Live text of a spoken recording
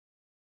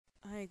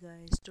Hi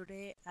guys,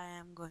 today I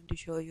am going to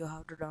show you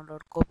how to download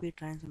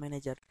Copytrans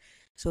Manager.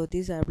 So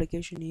this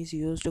application is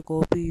used to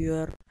copy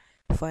your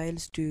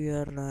files to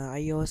your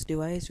iOS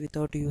device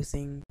without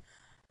using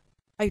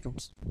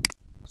iTunes.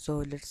 So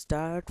let's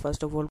start.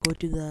 First of all, go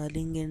to the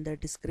link in the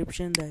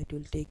description that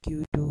will take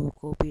you to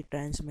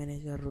Copytrans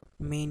Manager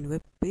main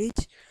web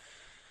page.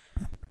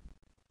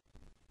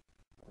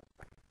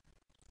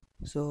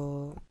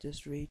 So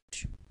just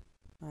wait,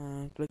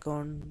 click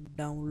on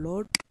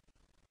download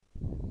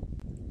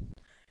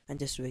and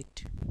just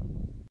wait.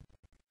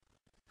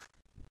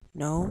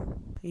 Now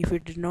if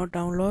it did not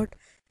download,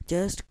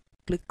 just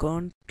click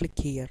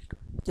here,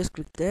 just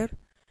click there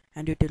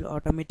and it will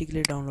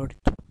automatically download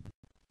it.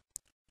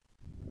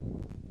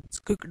 It's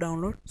quick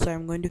download, so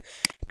I'm going to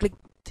click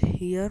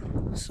here.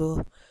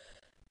 So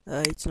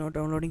it's not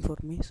downloading for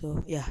me,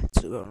 so yeah, it's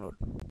download.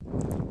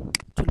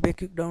 It will be a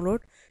quick download.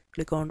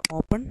 Click on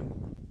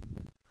open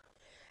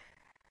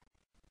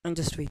and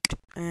just wait,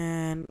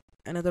 and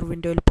another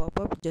window will pop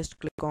up. Just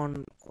click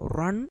on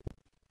run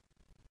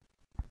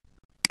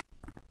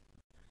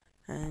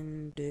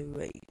and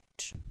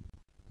wait.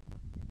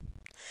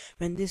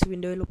 When this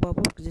window will pop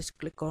up, just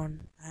click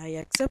on I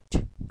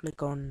accept,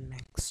 click on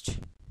next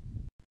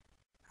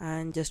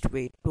and just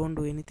wait, don't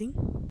do anything.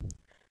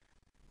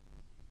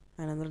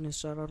 Another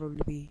installer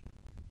will be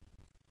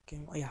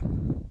okay. Yeah,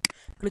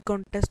 click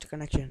on test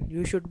connection.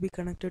 You should be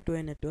connected to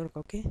a network.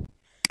 Okay,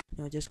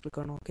 now just click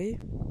on OK.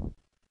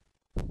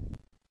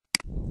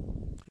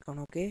 Click on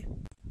OK.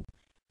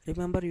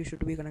 Remember, you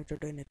should be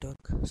connected to a network.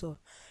 So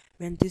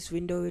when this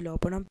window will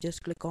open up,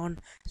 just click on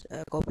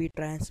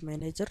Copytrans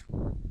Manager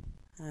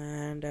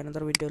and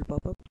another window will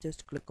pop up.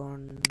 Just click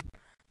on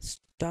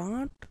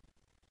start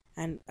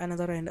and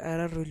another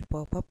error will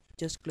pop up.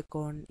 Just click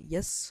on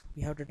yes.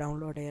 We have to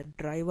download a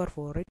driver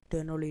for it,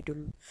 then only it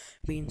will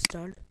be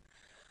installed.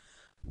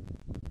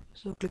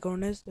 So click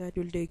on yes, that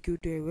will take you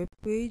to a web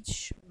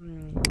page.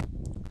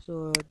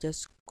 So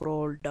just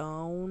scroll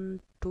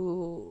down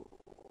to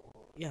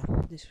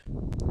this.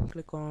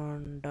 Click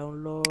on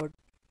download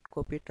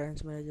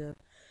Copytrans Manager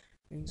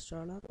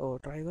installer or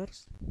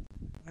drivers.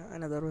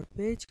 Another web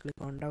page. Click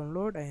on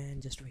download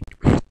and just wait.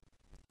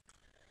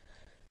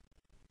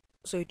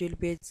 So it will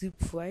be a zip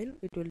file.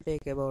 It will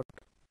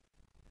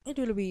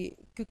be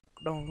quick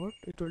download.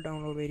 It will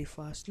download very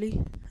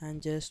fastly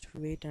and just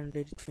wait and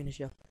let it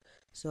finish up.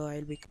 So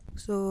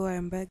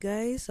I'm back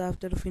guys.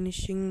 After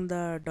finishing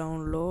the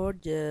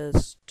download,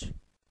 just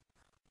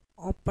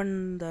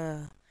open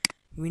the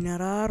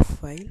WinRAR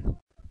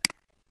file.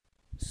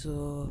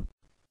 So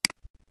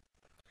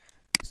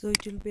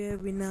it will be a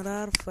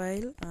WinRAR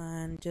file,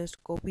 and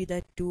just copy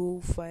that two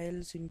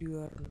files into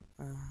your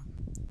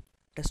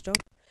desktop.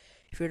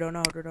 If you don't know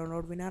how to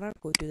download WinRAR,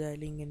 go to the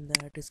link in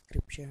the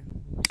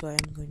description. So I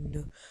am going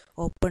to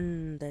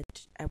open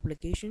that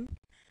application.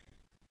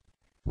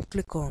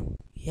 Click on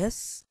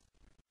yes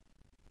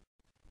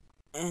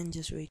and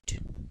just wait.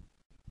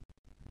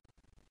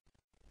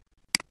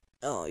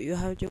 Oh, you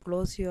have to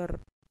close your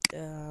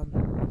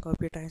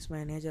Copytrans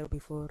Manager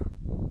before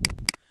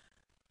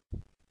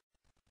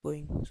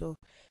going. So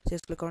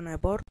just click on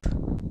abort,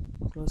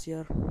 close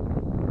your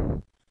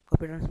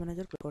Copytrans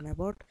Manager, click on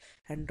abort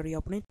and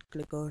reopen it.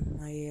 Click on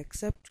I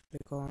accept,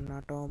 click on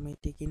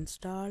automatic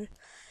install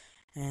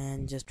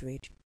and just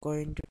wait.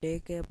 Going to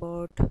take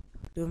about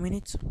 2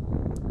 minutes.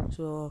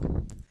 So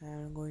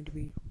I'm going to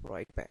be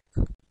right back.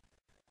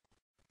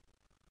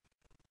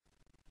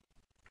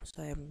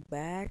 So I'm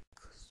back.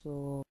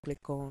 So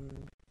click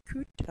on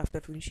quit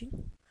after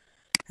finishing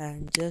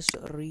and just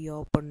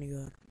reopen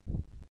your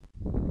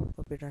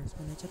Copytrans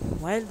Manager.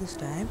 While this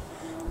time,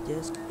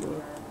 just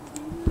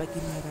plug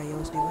in your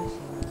iOS device. So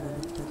I'm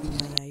going to plug in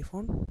my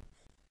iPhone,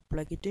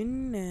 plug it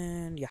in,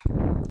 and yeah,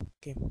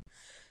 okay.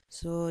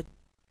 So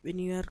when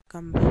you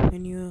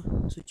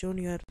switch on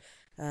your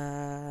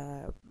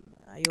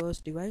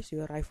iOS device,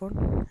 your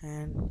iPhone,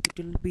 and it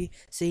will be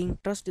saying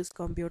trust this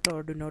computer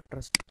or do not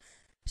trust.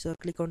 So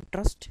click on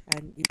trust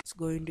and it's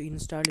going to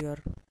install your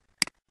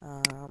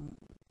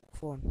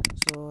phone.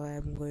 So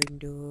I'm going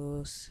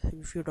to,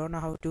 if you don't know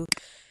how to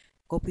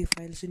copy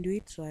files into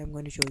it, so I'm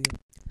going to show you.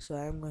 So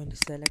I'm going to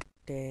select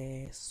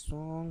a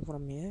song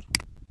from here.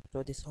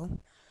 So this song,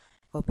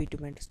 copy to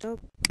my desktop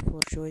for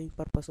showing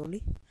purpose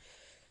only.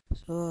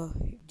 So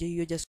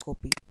you just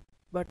copy,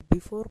 but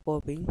before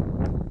copying,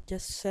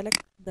 just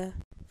select the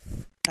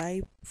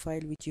type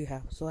file which you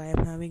have. So I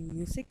am having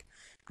music.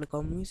 Click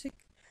on music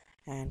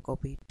and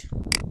copy it.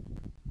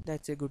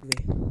 That's a good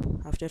way.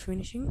 After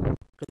finishing,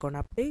 click on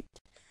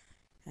update,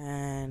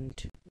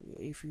 and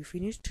if you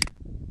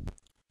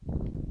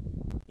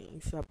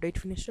update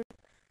finished,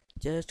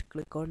 just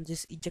click on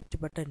this eject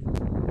button.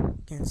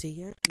 You can see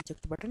here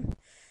eject button.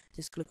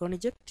 Just click on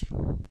eject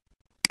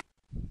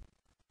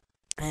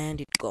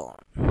and it's gone.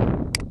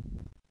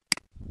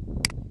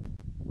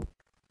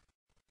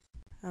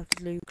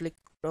 After you click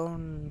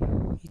on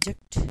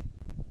eject,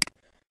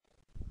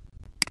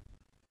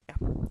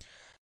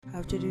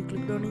 after you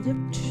click on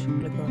eject,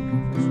 click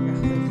on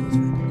refresh.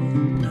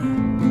 Yeah,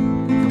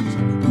 everything is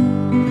fine.